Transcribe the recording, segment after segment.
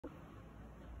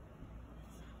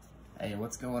Hey,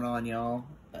 what's going on, y'all?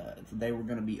 Today we're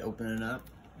going to be opening up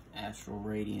Astral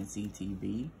Radiance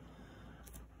ETB.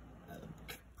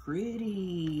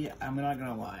 I'm not going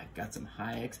to lie, got some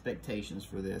high expectations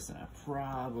for this, and I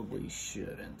probably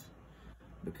shouldn't.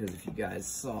 Because if you guys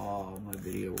saw my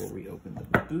video where we opened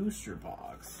the booster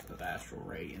box of Astral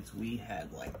Radiance, we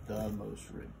had like the most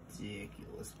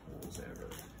ridiculous pulls ever.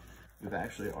 We've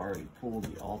actually already pulled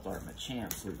the Altar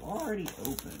Machamp, so we've already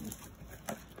opened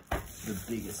the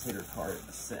biggest hitter card in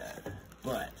the set,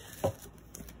 but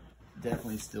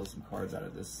definitely still some cards out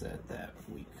of this set that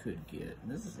we could get.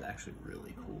 And this is actually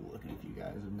really cool looking. If you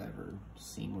guys have never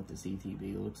seen what this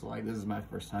ETB looks like, this is my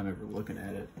first time ever looking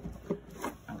at it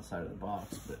outside of the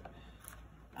box, but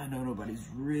I know nobody's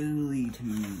really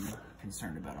too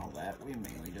concerned about all that. We're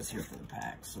mainly just here for the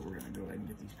packs, so we're gonna go ahead and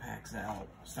get these packs out,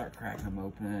 start cracking them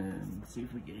open, and see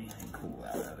if we get anything cool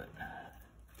out of it.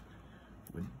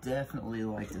 Would definitely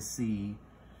like to see,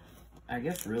 I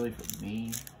guess really for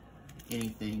me,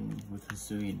 anything with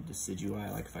Hisuian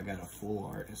Decidueye. Like if I got a full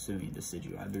art Hisuian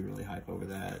Decidueye, I'd be really hype over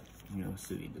that. You know,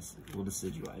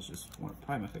 Decidueye is just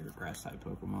probably my favorite grass type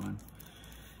Pokemon.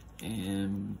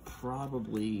 And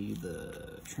probably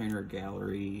the trainer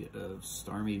gallery of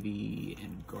Starmie V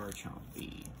and Garchomp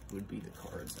V would be the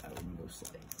cards I would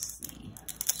most like to see.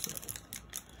 So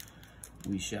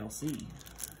we shall see.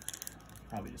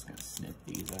 Probably just gonna snip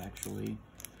these actually,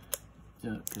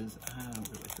 because I don't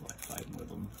really feel like fighting with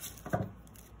them.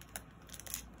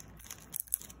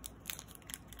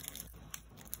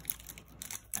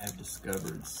 I've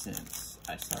discovered since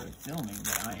I started filming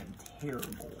that I am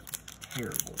terrible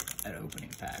at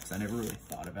opening packs. I never really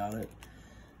thought about it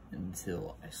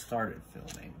until I started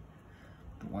filming.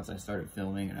 But once I started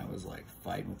filming and I was like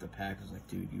fighting with the pack, I was like,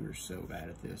 dude, you are so bad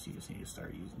at this. You just need to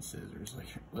start using scissors. Like,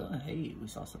 well, hey, we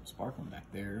saw some sparkling back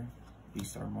there.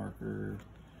 V-Star marker.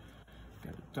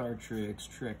 Got a Dartrix,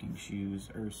 Trekking Shoes,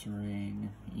 Ursaring,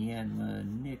 Yanma,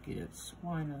 Nickit,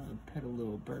 Swinub,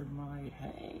 Petalil, Birdmite.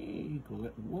 Hey,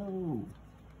 whoa.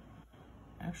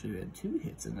 Actually, we had 2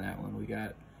 hits in that one. We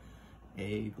got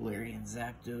a Galarian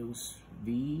Zapdos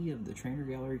V of the Trainer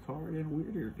Gallery card and a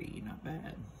Weirder V. Not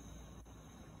bad.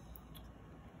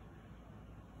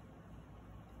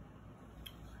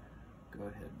 Go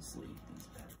ahead and sleeve these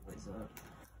bad boys up.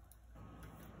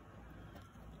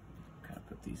 Kind of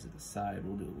put these to the side.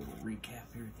 We'll do a little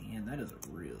recap here at the end. That is a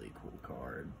really cool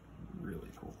card. Really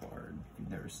cool card. If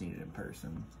you've never seen it in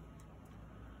person.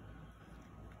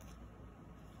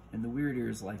 And the Weirder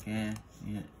is like, yeah.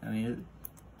 I mean,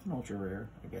 it's an ultra rare,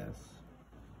 I guess.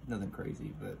 Nothing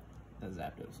crazy, but that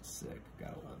Zapdos is sick.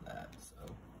 Gotta love that.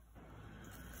 So,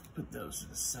 put those to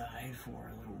the side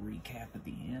for a little recap at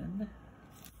the end.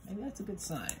 Maybe that's a good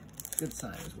sign. Good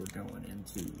sign as we're going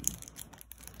into,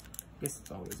 I guess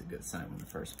it's always a good sign when the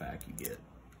first pack you get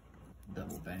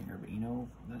double banger, but you know,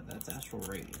 that's Astral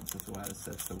Radiance. That's why this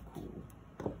set's so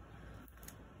cool.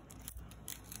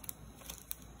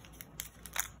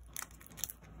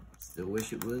 Still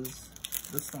wish it was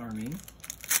the Starmie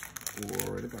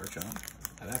or the Garchomp.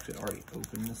 I've actually already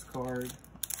opened this card,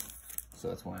 so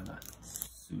that's why I'm not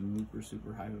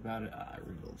super hype about it. I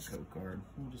revealed the code card.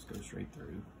 We'll just go straight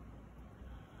through.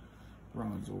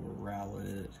 Bronzor,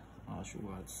 Rowlet,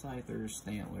 Oshawott, Scyther,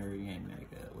 Stantler,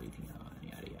 Yanmega, Leafeon,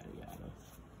 yada yada yada.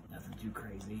 Nothing too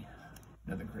crazy.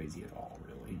 Nothing crazy at all,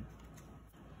 really.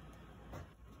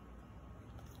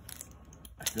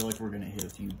 I feel like we're gonna hit a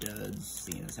few duds,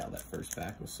 seeing as how that first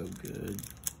pack was so good.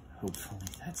 Hopefully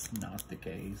that's not the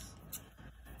case.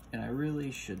 And I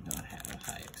really should not have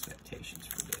high expectations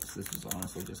for this. This was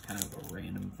honestly just kind of a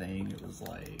random thing. It was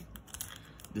like,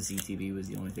 this ETB was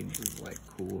the only thing that was like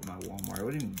cool at my Walmart. I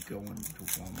wouldn't even go into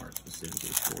Walmart specifically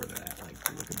for that, like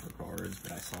looking for cards,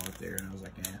 but I saw it there and I was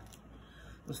like, eh,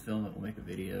 let's film it, we'll make a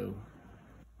video.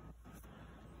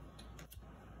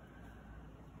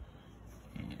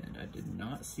 And I did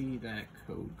not see that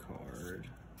code card.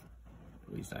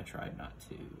 At least I tried not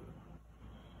to.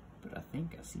 But I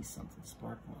think I see something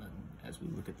sparkling as we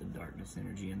look at the Darkness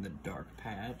Energy in the Dark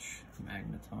Patch.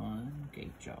 Magneton,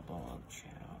 Gatejaw,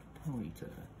 Chow, Ponyta,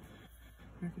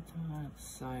 Ricketot,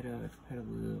 Psyduck,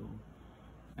 Petalil,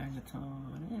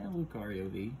 Magneton, and Lucario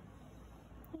V.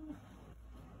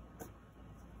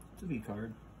 It's a V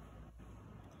card.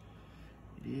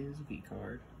 It is a V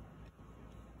card.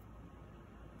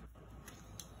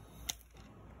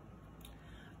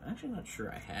 I'm actually not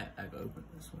sure I've opened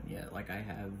this one yet. Like I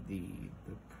have the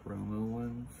promo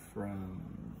one from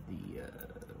the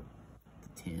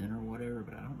 10 or whatever,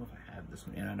 but I don't know if I have this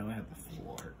one. And I know I have the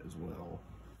full art as well.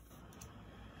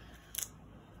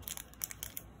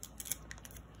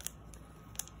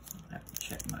 I have to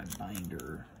check my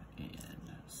binder and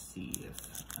see if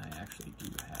I actually do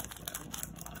have that one or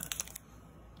not.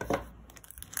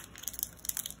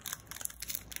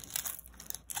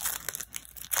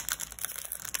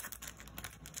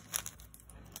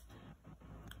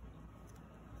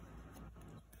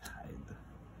 Hide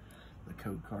the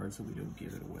code card so we don't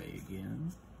give it away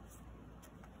again.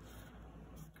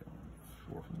 Going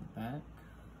 4 from the back.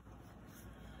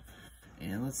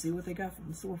 And let's see what they got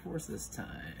in store for us this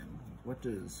time. What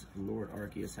does Lord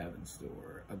Arceus have in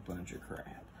store? A bunch of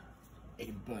crap.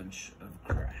 A bunch of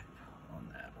crap on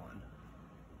that one.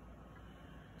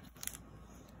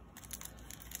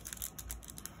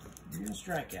 You're gonna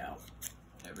strike out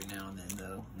every now and then,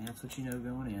 though. That's what you know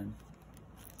going in.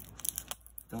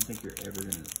 Don't think you're ever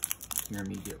gonna hear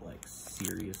me get like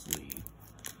seriously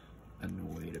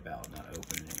annoyed about not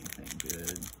opening anything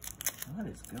good. What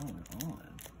is going on?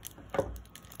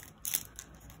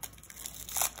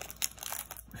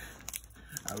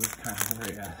 I was kind of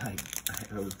worried.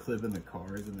 I was clipping the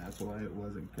cards, and that's why it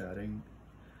wasn't cutting.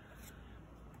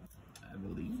 I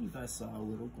believe I saw a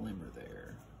little glimmer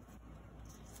there.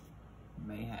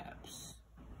 Mayhaps.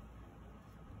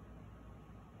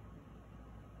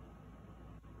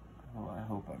 Oh, I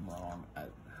hope I'm wrong. I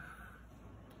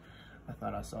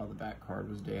thought I saw the back card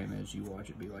was damaged. You watch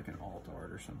it be like an alt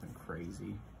art or something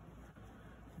crazy.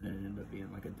 And then it ended up being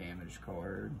like a damaged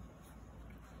card.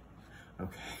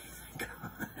 Okay.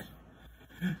 God.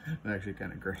 I'm actually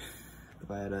kind of great.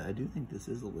 But I do think this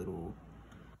is a little,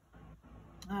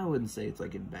 I wouldn't say it's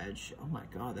like in bad shape. Oh my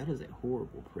God, that is a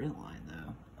horrible print line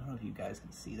though. I don't know if you guys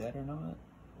can see that or not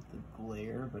with the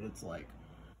glare, but it's like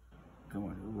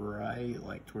going right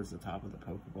like towards the top of the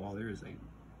Pokeball. There is a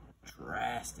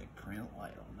drastic print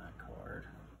light on that card.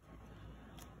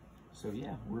 So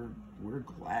yeah, we're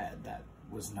glad that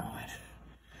was not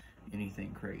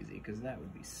anything crazy, because that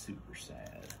would be super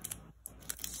sad.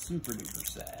 Super duper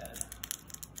sad.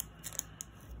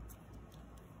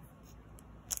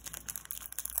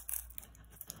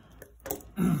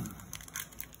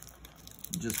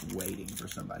 Just waiting for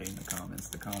somebody in the comments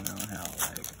to comment on how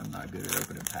like I'm not good at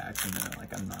opening packs, and then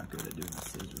like I'm not good at doing the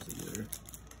scissors either.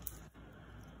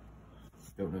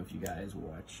 Don't know if you guys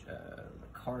watch the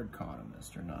Card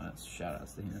Economist or not. Shout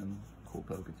outs to him, cool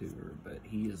Pokatuber, but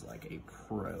he is like a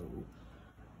pro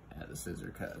at the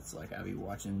scissor cuts. Like I'll be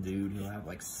watching dude, he'll have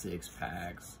like 6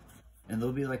 packs, and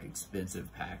they'll be like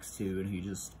expensive packs too, and he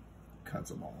just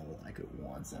cuts them all like at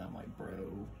once, and I'm like,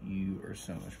 bro, you are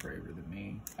so much braver than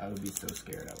me. I would be so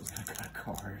scared I was gonna cut a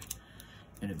card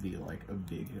and it'd be like a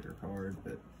big hitter card,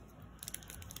 but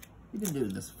he's been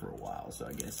doing this for a while, so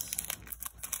I guess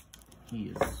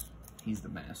he's the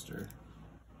master.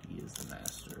 He is the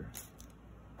master.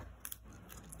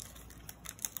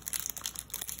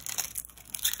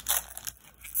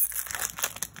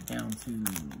 Down to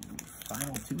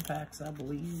final 2 packs, I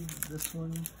believe, this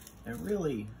one. And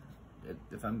really,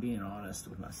 if I'm being honest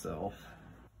with myself,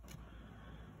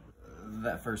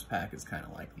 that first pack is kind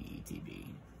of like the ETB.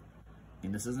 I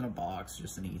mean, this isn't a box,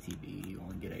 just an ETB. You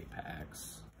only get 8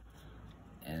 packs.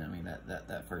 And I mean,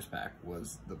 that first pack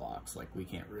was the box. Like, we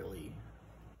can't really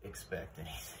expect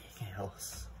anything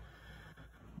else.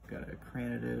 Got a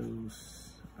Cranidos,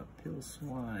 a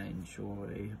Pilswine,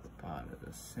 Joy,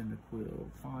 Hippopotamus, Cyndaquil,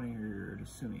 Pawniard,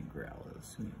 Assuming Growlithe,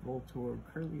 Assuming Voltorb,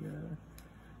 Curlia.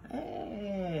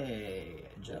 Hey!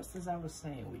 Just as I was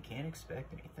saying, we can't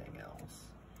expect anything else.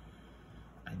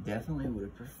 I definitely would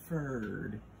have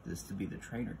preferred this to be the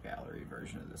trainer gallery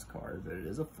version of this card, but it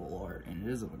is a full art, and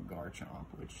it is of a Garchomp,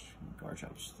 which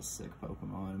Garchomp's just a sick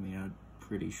Pokemon. I mean, I'm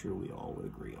pretty sure we all would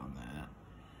agree on that.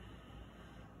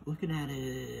 Looking at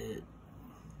it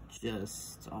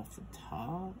just off the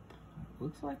top, it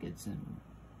looks like it's in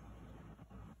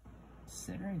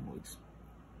centering. Looks,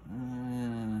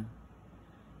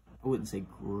 I wouldn't say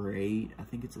great. I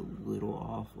think it's a little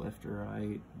off left or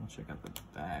right. I'll check out the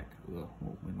back. Well,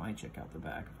 we might check out the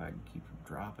back if I can keep from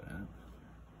dropping it.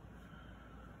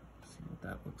 See what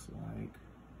that looks like.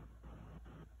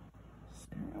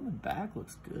 Center on the back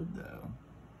looks good though.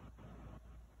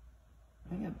 I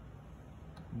think it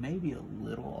may be a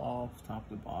little off top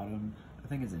to bottom. I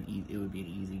think it's it would be an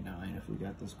easy 9 if we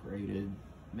got this graded.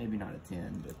 Maybe not a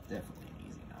 10, but definitely an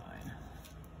easy 9.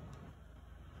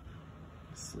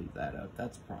 Sleeve that up.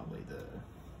 That's probably the.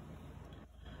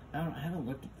 I haven't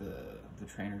looked at the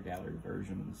trainer gallery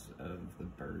versions of the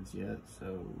birds yet,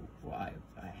 so well,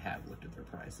 I have looked at their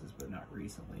prices, but not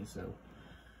recently. So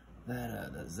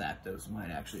that the Zapdos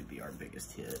might actually be our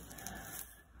biggest hit.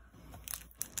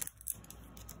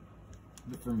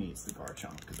 But for me, it's the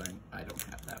Garchomp, because I don't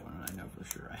have that one, and I know for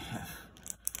sure I have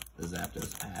the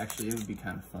Zapdos. Actually, it would be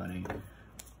kind of funny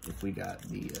if we got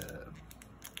the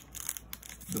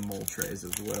the Moltres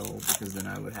as well, because then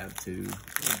I would have two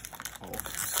all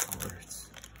cards.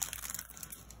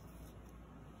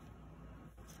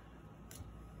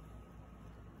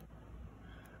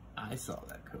 I saw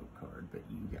that code card, but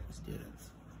you guys didn't.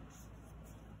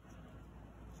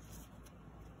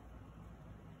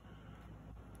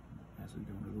 As we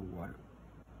go into the water.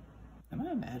 Am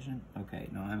I imagining? Okay,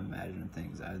 no, I'm imagining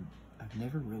things. I've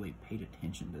never really paid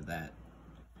attention to that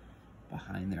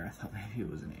behind there. I thought maybe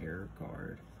it was an error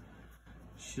card.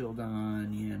 Shieldon,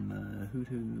 Yanma, Hoot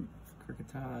Hoot,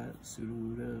 Kricketot,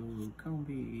 Sudowoodo,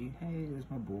 Combi, hey, there's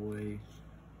my boy,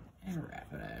 and a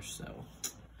Rapidash. So,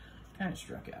 kind of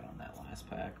struck out on that last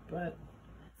pack, but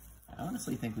I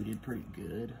honestly think we did pretty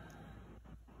good.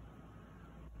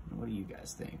 What do you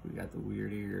guys think? We got the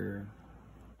Weird Ear,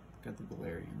 got the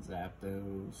Galarian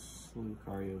Zapdos,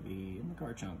 Lucario V, and the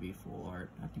Garchomp V full art.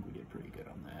 I think we did pretty good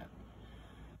on that.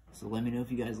 So let me know if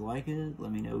you guys like it.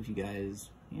 Let me know if you guys,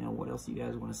 you know, what else you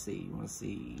guys want to see. You want to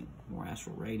see more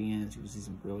Astral Radiance? You want to see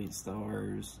some Brilliant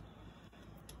Stars?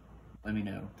 Let me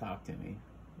know. Talk to me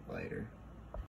later.